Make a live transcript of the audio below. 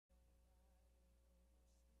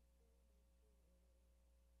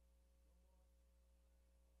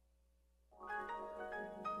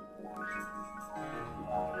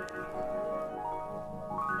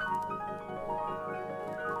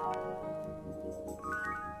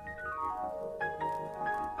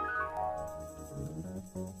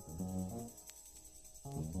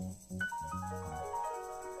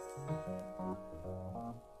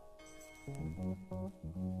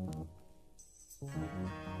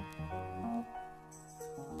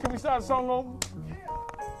Can we start the song over?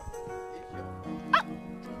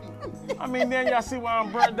 I mean, then y'all see why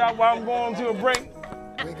I'm burnt out, why I'm going to a break.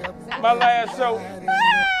 My last show.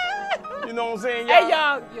 You know what I'm saying, y'all? Hey,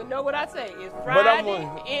 y'all, you know what I say. It's Friday,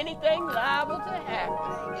 anything liable to happen.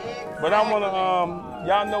 But I want to,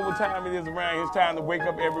 y'all know what time it is around here. It's time to wake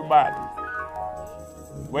up everybody.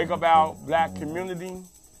 Wake up our black community.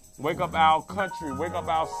 Wake up our country. Wake up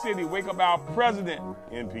our city. Wake up our president.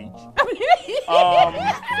 Impeach.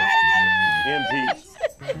 Impeach.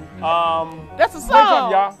 That's a song. Wake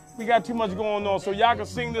up, y'all. We got too much going on. So y'all can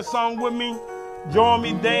sing this song with me. Join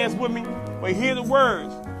me, dance with me. But hear the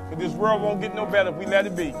words. Because this world won't get no better if we let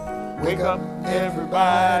it be. Wake up,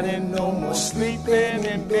 everybody. No more sleeping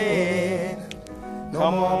in bed.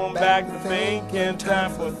 Come on back to thinking.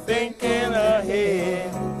 Time for thinking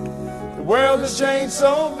ahead. The world has changed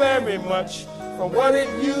so very much from what it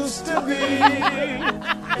used to be.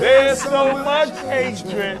 There's so much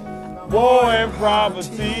hatred, war and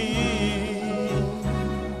poverty.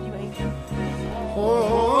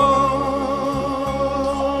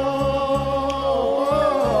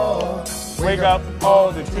 Wake up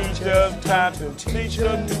all the teachers, time to teach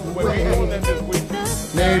a new way. This week.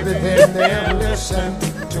 Maybe they'll listen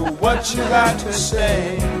to what you got to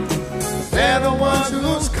say. They're the ones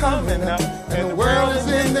who's coming up, and the world is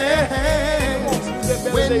in their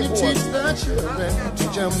hands. When you teach the children,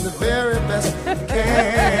 teach them the very best you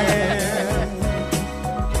can.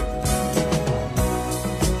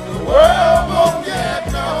 The world won't get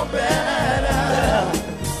no better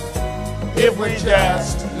if we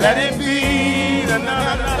just let it be. Na,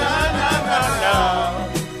 na, na, na, na, na.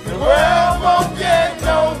 The world won't get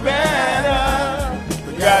no better.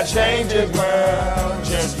 We gotta change this world,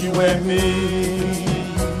 just you and me.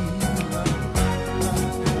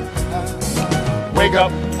 Wake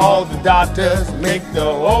up all the doctors, make the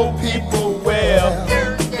old people well.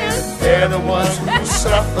 They're the ones who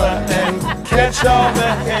suffer and catch all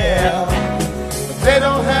the hell. But they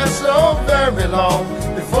don't have so very long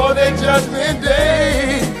before their judgment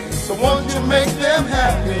day. So won't you make them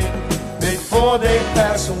happy before they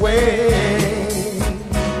pass away?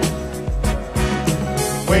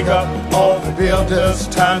 Wake up all the builders,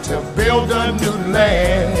 time to build a new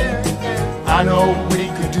land. I know we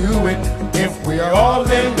could do it if we all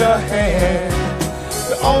lend a hand.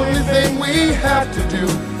 The only thing we have to do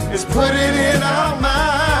is put it in our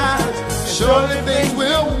minds. Surely things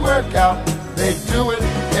will work out. They do it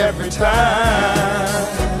every time.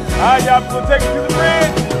 Alright, y'all, we're gonna take it to the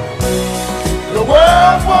bridge. The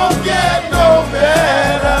world won't get no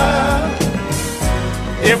better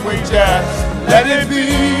if we just let it be.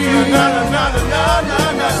 Na, na, na, na, na,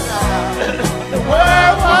 na, na. The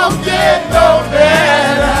world won't get no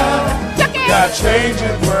better. We gotta change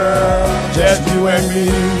the world, just you and me.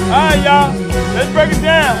 Alright, y'all, let's break it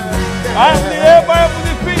down. Alright, we need everybody up on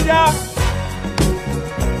this beat, y'all.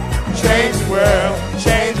 Change the world,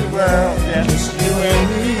 just you and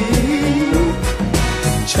me.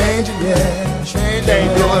 Change it, yeah, change it.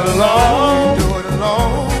 Can't do it alone, do it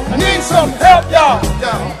alone. I need some help, y'all.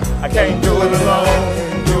 I can't do it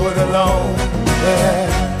alone, do it alone. Yeah,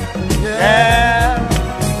 yeah.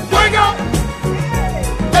 Wake up,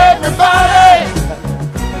 everybody.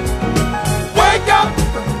 Wake up,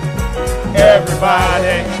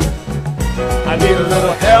 everybody. I need a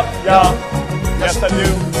little help, y'all. Yes, I do.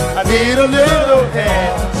 I need a little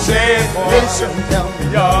help. Say it, listen, help me,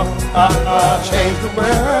 y'all. Change the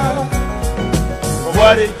world from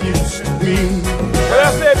what it used to be. What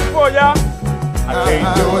I said before, y'all. I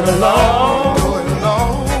can't do it alone.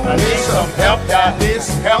 I need some help, y'all. Need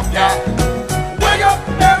some help, y'all. Wake up,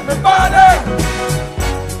 everybody.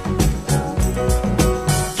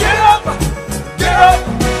 Get up, get up,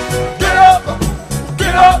 get up,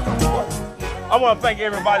 get up. I want to thank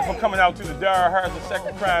everybody for coming out to the Darryl Hairston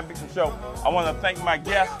Second Crime Victim Show. I want to thank my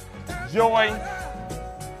guest, Joy.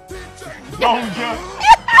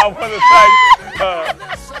 I want to thank,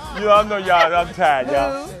 I know y'all, I'm tired,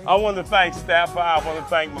 y'all. I want to thank Staff. I want to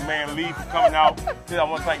thank my man Lee for coming out. I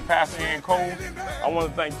want to thank Pastor Ann Cole. I want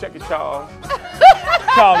to thank Chucky Charlie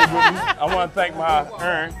with me. I want to thank my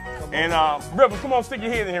Ern. And Rivers, come on, stick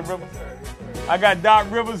your head in here, Rivers. I got Doc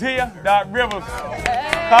Rivers here. Doc Rivers,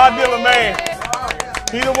 car dealer man.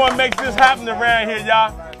 He the one makes this happen around here,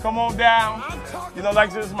 y'all. Come on down. You know,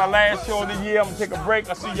 like this is my last show of the year. I'm going to take a break.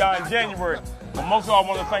 I'll see y'all in January. But most of all, I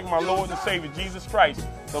want to thank my Lord and Savior, Jesus Christ.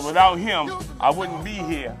 So without him, I wouldn't be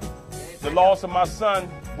here. The loss of my son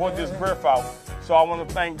brought this birth out. So I want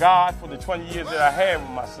to thank God for the 20 years that I had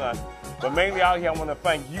with my son. But mainly out here, I want to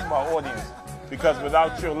thank you, my audience. Because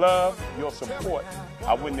without your love, your support,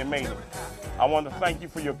 I wouldn't have made it. I want to thank you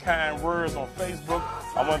for your kind words on Facebook.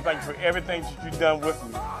 I want to thank you for everything that you've done with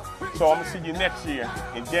me. So I'm going to see you next year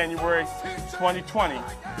in January 2020.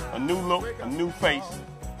 A new look, a new face,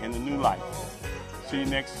 and a new life. See you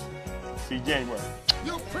January.